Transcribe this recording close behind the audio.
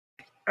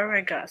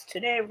Alright guys,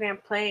 today we're gonna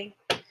play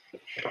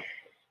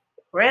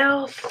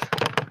Rails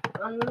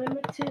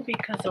Unlimited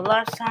because the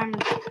last time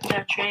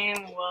that train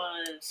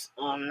was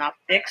not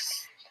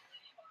fixed.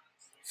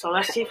 So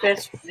let's see if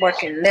it's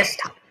working this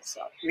time.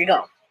 So here we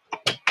go.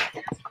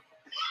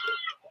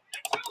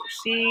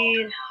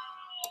 Proceed.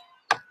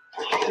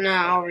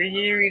 Now over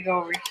here we go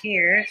over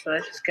here. So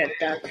let's just get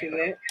down to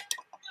it.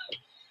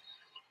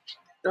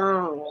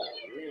 Oh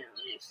man,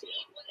 let me see.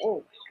 Oh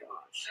my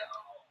gosh.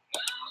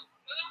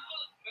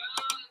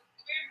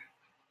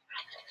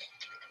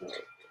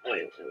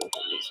 Wait,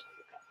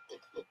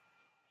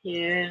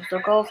 here's the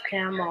golf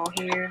camel.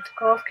 Here's the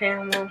golf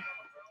camel.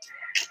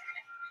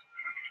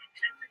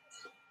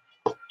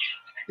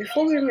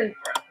 Before we even,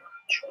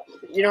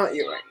 you know what,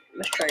 you're right.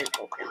 Let's try the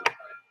golf camel.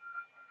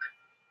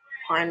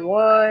 Pine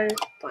wood.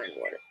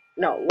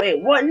 No,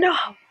 wait, what? No.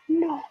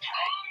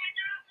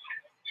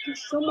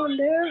 There's someone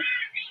there.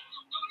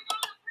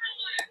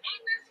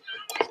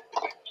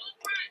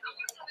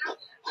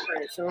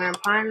 Alright, so we're in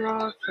Pine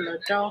Rock,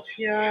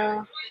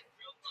 Philadelphia.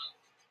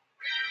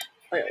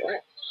 Wait,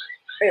 what?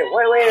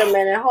 Wait a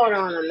minute. Hold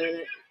on a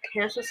minute.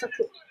 Cancel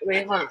something.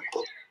 Wait, hold on.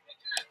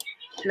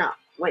 No,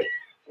 wait.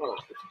 Hold on.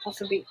 It's supposed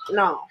to be.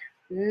 No,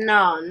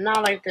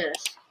 not like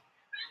this.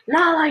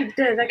 Not like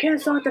this. I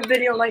can't start the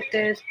video like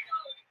this.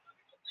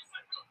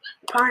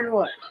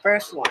 Pinewood,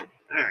 first one.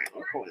 Alright,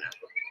 we're cool now.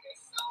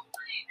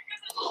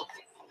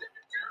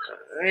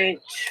 Alright,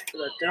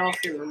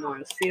 Philadelphia,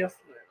 Memorial Field.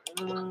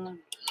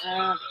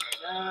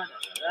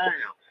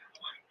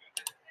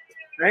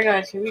 Alright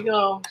guys, here we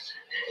go.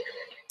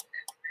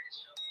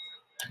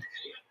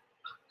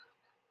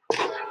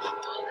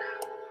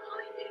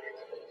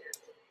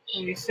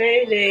 When you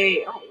say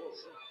they... Oh.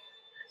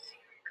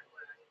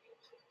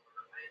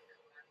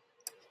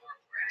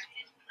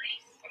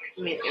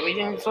 I mean,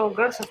 everything's so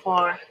good so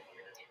far.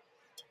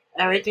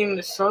 Everything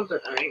is so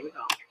good. Alright, here we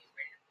go.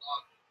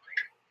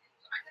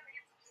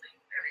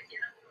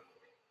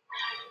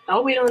 I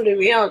hope we don't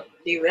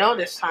derail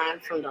this time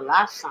from the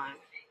last time.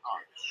 Oh,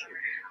 shoot.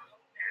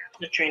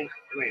 The train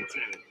ran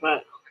time.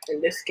 But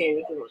in this game,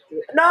 we can go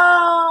through it.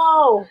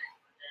 No!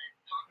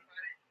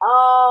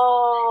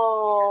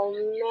 Oh,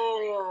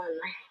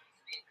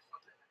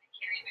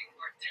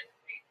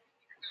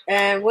 man.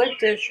 And with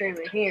this train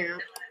right here,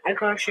 I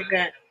can actually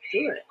get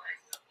through it.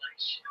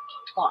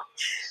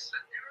 Watch.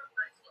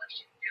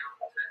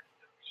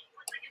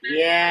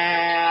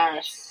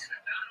 Yes.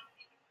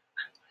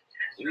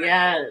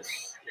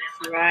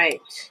 Right.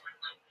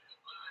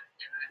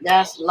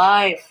 That's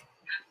life.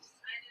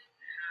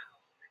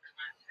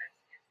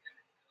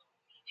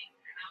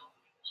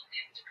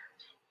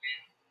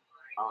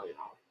 Oh no.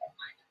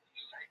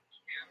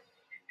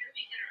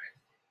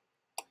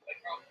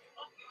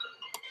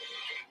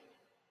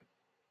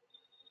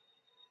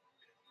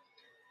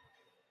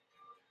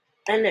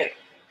 And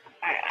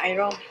I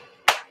don't.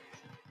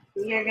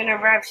 You're gonna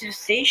arrive to the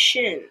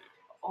station.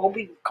 Hope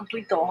we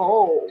complete the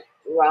whole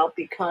route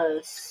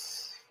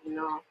because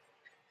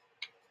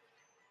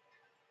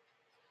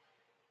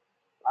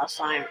last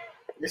time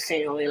this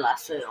ain't only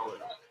lasted only.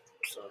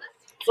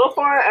 So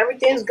far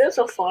everything's good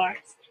so far.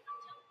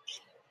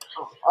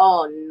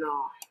 Oh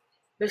no.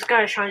 This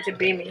guy is trying to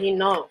beat me. He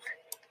knows.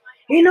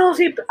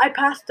 I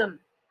passed him.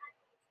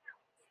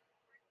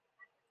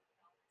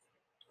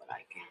 But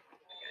I can't.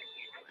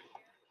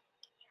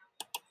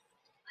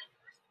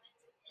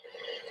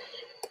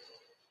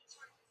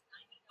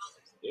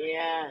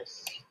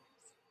 Yes.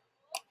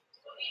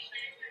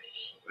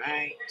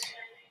 Right.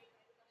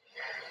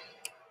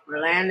 We're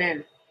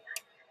landing.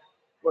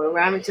 We're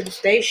arriving to the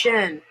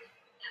station.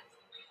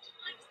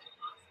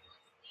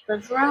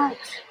 That's right.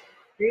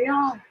 We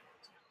are.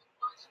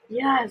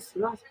 Yes.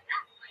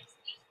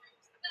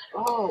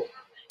 Oh.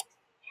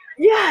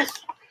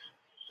 Yes.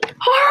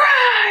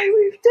 Alright,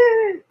 we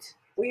did it.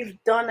 We've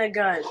done it,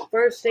 guys.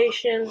 First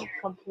station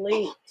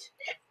complete.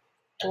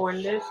 For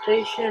this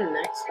station,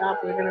 next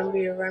stop, we're gonna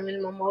be arriving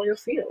in Memorial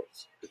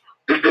Fields.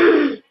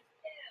 Here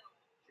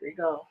we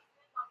go.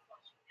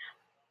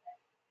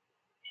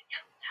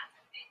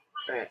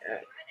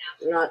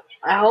 Alright.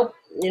 I hope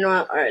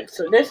Alright,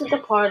 so this is the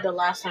part the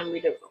last time we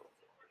did.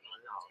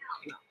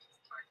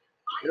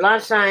 The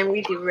last time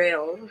we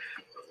derailed.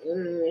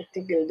 I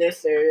think in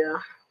this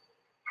area.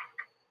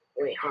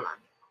 Wait, hold on.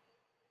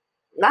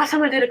 Last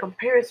time I did a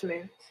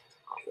comparison.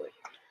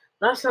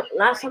 Last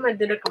time I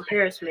did a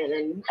comparison,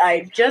 and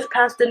I just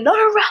passed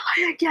another red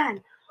light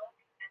again.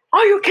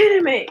 Are you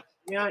kidding me?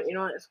 You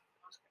know what?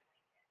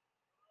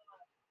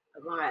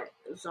 Alright,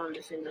 it's on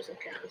this in this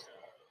account.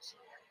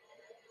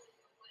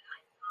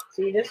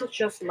 See, this is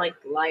just like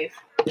life.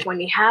 When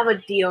you have a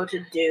deal to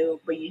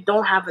do, but you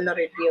don't have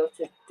another deal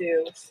to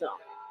do, so.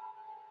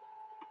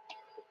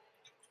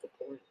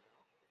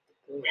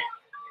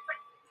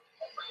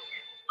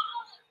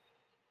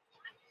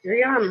 Here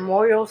we are in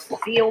Memorial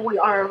Field. We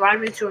are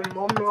arriving to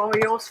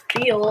Memorial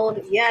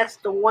Field. Yes,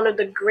 one of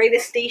the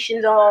greatest stations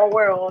in the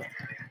world,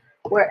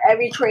 where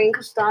every train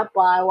can stop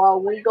by while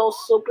we go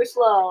super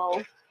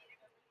slow.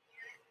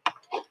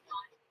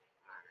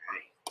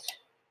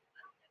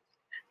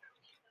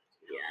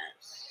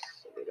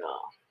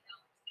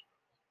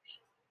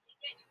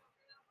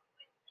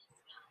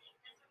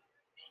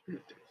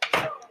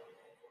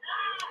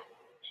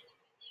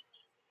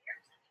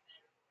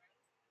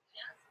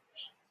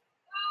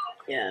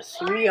 Yes,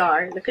 here we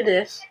are. Look at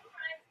this.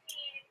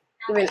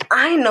 Even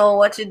I know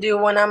what to do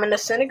when I'm in the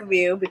scenic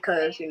view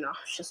because,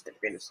 it's just the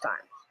greatest time.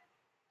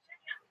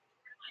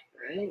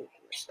 Right? We're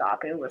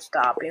stopping right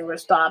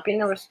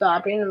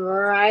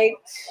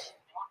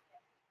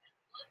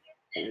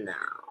now.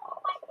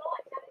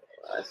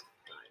 Let's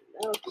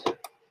find out.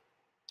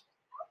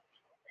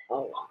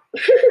 Oh.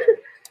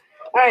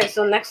 Alright,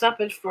 so next up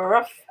is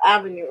Farufa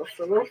Avenue. I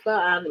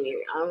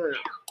don't know.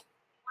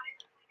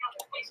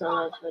 So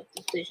let's let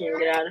the station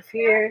get out of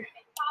here.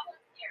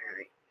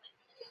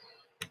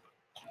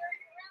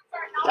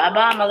 Bye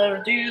bye, my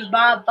little dudes.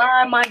 Bye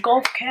bye, my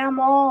golf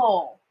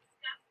camel.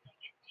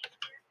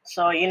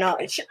 So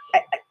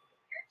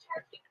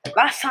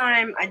last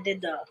time I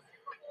did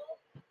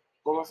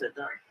what was it,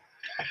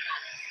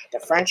 the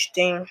French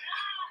thing.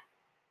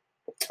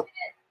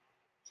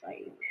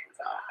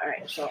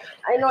 Alright, so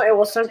I know it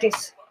was something.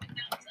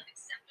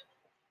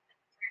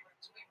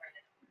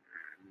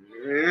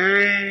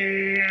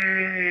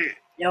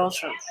 It was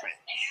from French.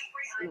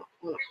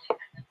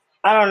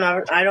 I don't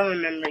know. I don't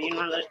remember.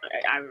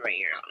 I'm right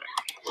here on it.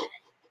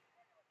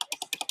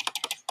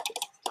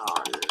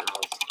 Oh no,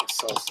 it's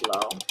so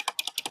slow.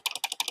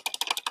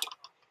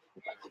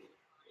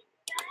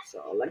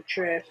 So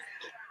electric.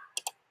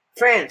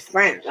 France.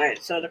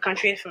 Alright, so the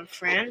country is from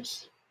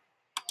France.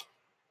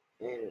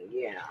 And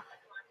yeah.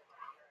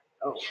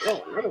 Oh,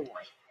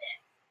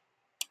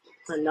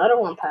 another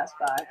one passed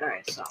by.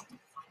 Alright, so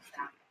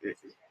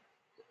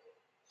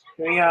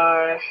we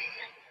are.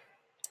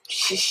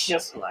 She's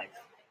just life.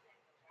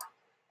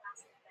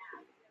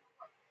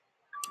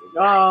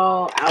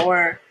 Go.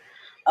 Our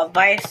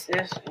advice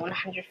is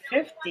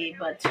 150,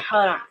 but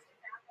hold on.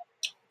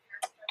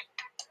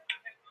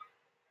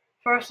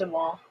 First of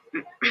all,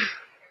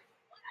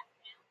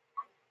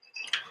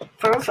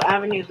 First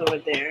Avenue is over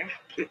there,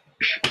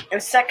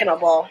 and second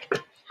of all,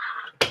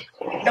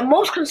 the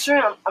most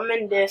concern I'm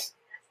in this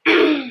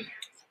video.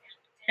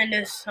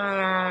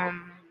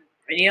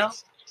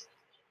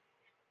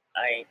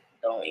 I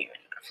don't even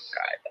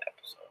forgot the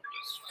episode.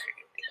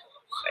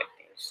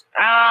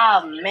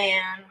 Ah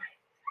man,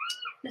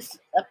 this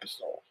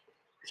episode.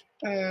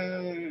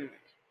 I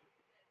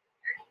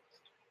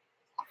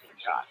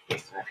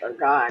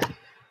forgot.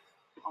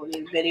 All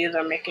these videos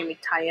are making me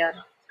tired.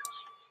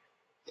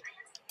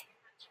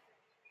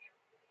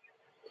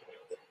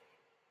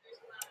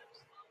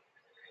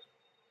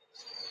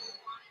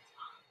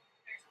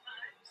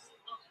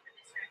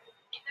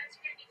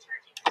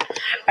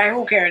 Alright,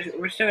 who cares?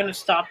 We're still gonna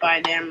stop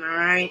by them,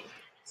 alright?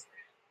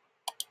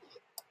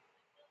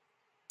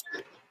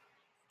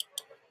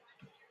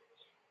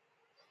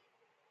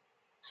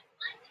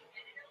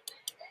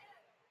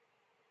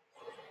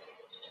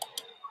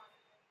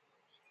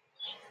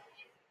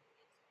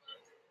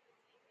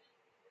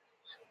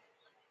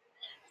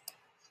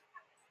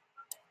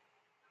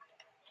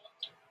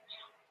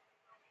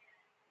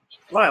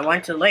 Well, I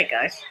went to the lake,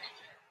 guys.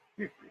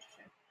 There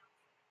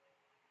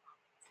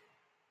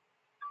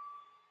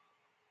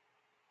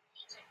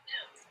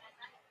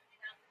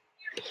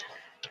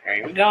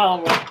we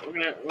go. We're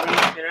gonna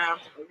get out.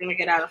 We're gonna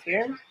get out of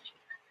here.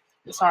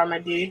 I'm sorry, my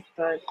dude,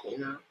 but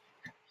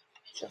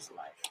it's just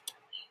life.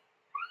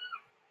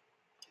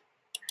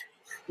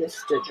 This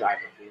is the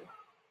driver view.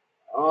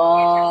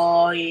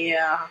 Oh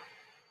yeah.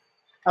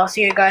 I'll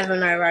see you guys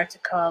when I arrive to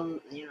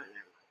come.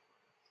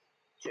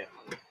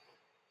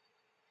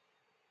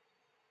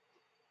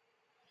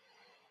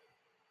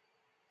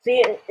 See,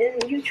 in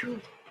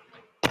YouTube,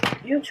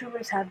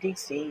 YouTubers have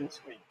these things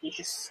where they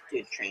just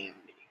do training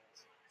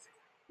videos.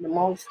 The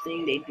most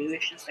thing they do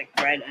is just like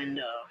red and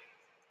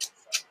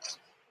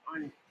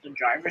on the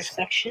driver's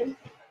section.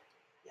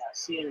 Yeah,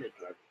 see in the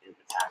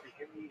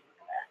passenger view. Look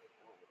at that.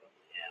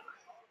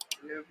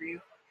 Yeah. Rear view.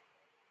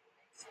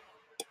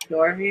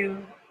 Door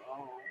view.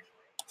 Oh.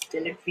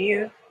 Extended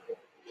view.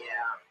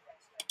 Yeah.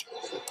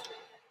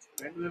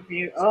 Regular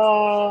view.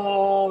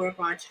 Oh, we're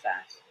going too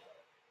fast.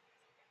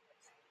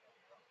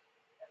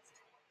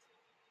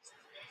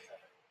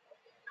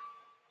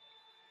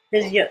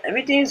 Because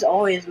everything's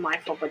always my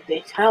fault, but they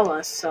tell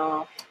us,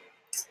 so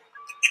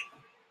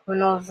who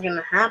knows what's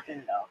gonna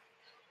happen though.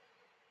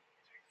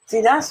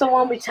 See, that's the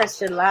one we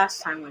tested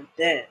last time with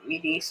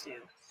these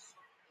two.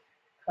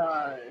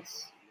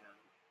 Cause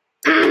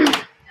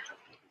like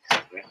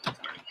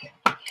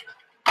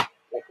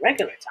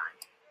regular time.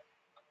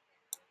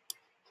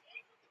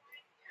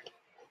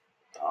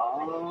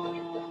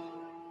 Oh.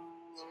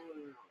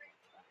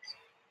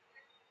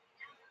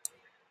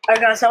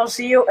 Alright guys, I'll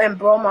see you in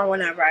Broma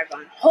when I arrive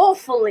on.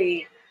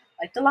 Hopefully,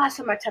 like the last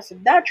time I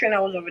tested that train, I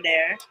was over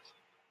there.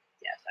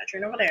 Yes, that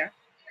train over there.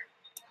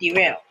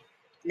 Derail.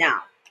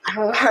 Now, I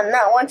don't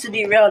not want to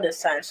derail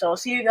this time, so I'll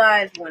see you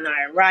guys when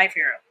I arrive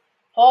here.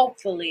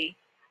 Hopefully,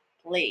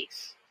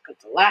 please.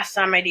 Because the last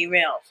time I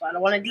derailed, so I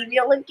don't want to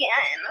derail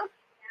again.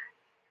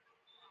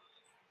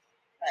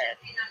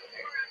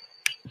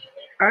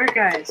 Alright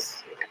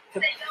guys,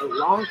 it took a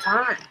long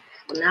time.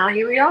 But now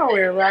here we are,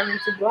 we're arriving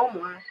to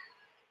Broma.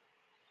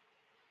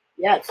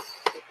 Yes,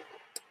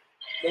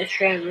 this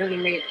train really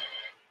made it.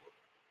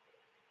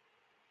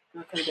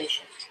 Good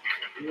condition.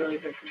 Really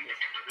good condition.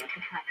 Like a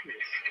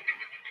package.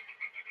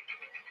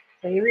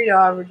 So here we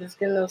are. We're just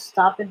gonna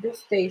stop at this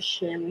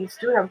station. We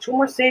still have 2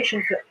 more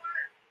stations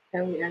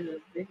and we end the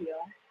video.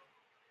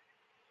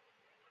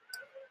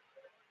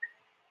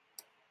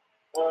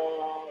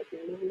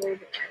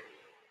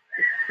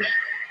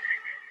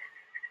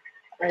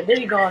 Alright, there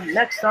you go.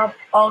 Next up,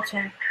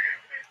 Alton.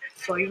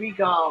 So here we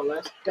go.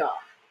 Let's go.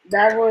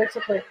 That one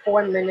took like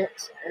 4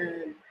 minutes,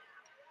 and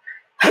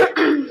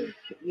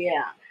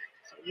yeah.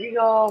 So here we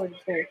go. We're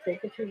just gonna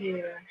take it to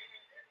here.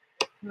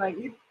 Like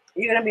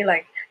you're gonna be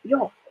like,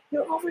 yo,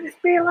 you're over the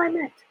speed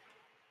limit.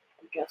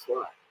 And guess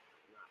what?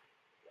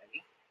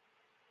 Ready?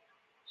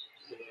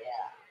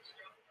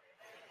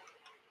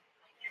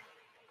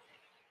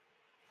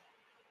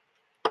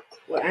 Yeah.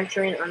 We're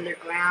entering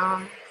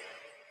underground.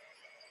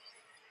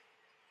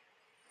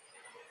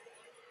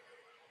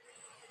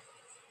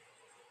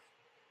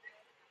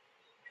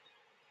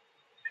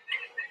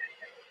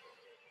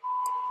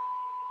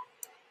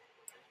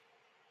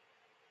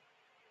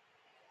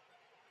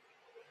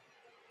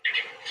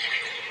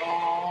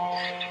 Oh,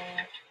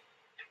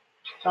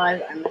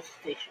 guys, I missed the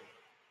station.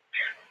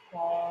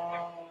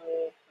 Oh.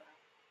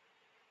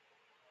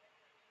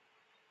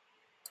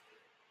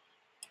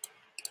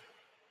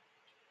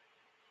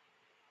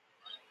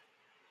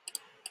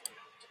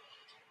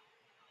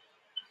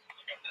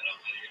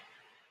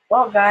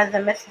 Well, guys, I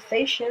missed the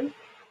station.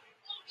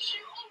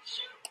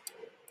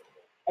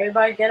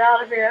 Everybody get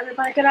out of here.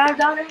 Everybody get out of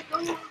here.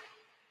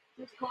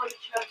 Just going to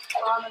check.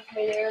 Promise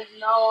me there's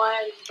no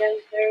end.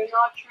 There's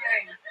no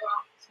train.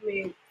 Promise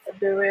me if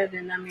there is,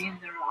 then that means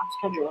they're on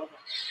schedule.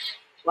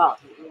 Well,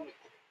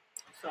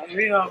 so here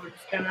we go. We're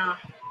just gonna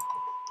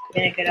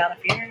get out of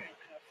here.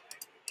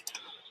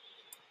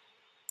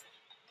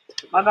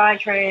 Bye bye,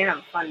 train. Have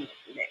a fun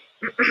day.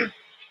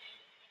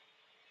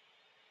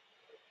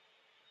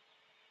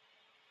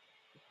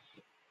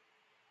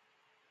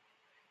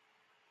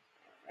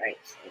 Right,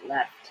 so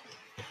left.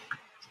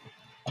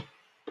 Oh,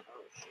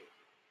 shoot.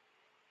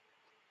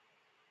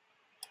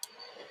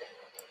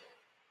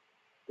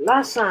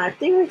 Last time, I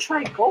think we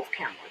tried golf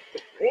camel,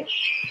 right?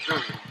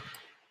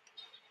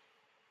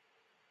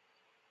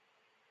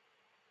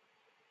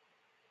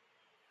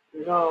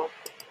 Go.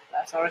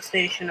 That's our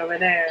station over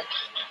there.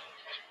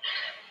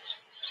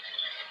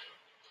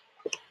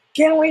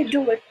 Can we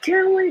do it?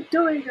 Can we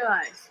do it,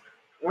 guys?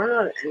 We're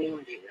not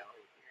anyone here.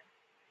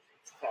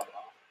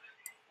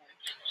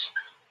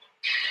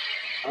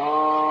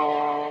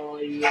 Oh,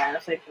 yeah,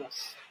 that's like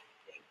this.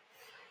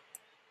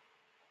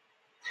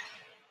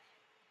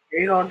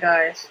 Here you go,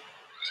 guys.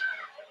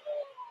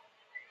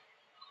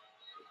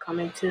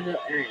 Coming to the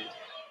end.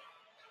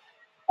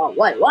 Oh,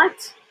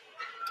 what?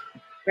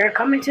 We're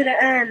coming to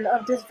the end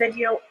of this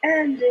video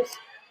and this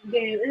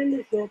game and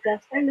this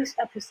Roblox and this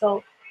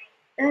episode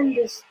and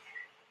this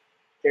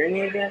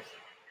journey, I guess.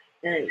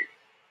 And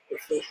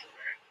this is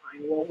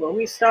where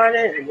we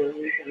started and where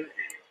we can end.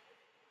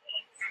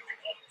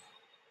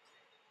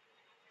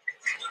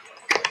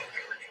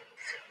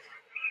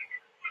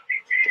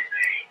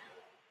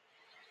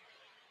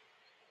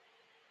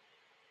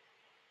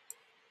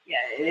 Yeah,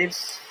 it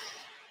is.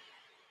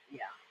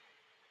 Yeah.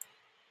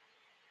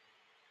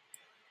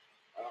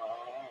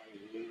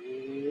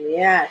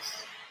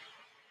 Yes.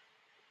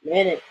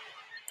 Made it.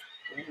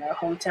 In our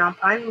hometown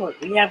Pinewood.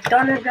 We have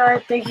done it,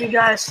 guys. Thank you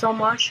guys so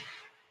much.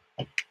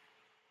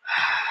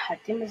 I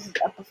think this is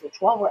episode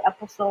 12 or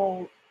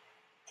episode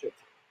 2. I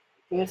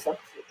think it's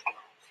episode 12.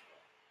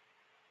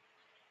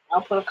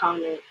 I'll put a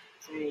comment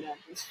saying that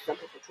this is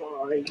episode 12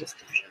 or a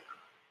description.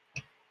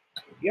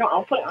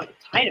 I'll put it on the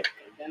title,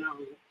 and then I'll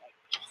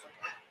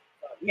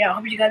yeah, I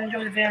hope you guys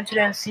enjoyed the video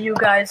today, and see you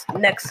guys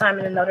next time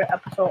in another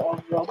episode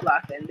of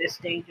Roblox. And this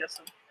day, just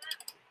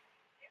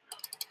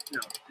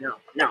no.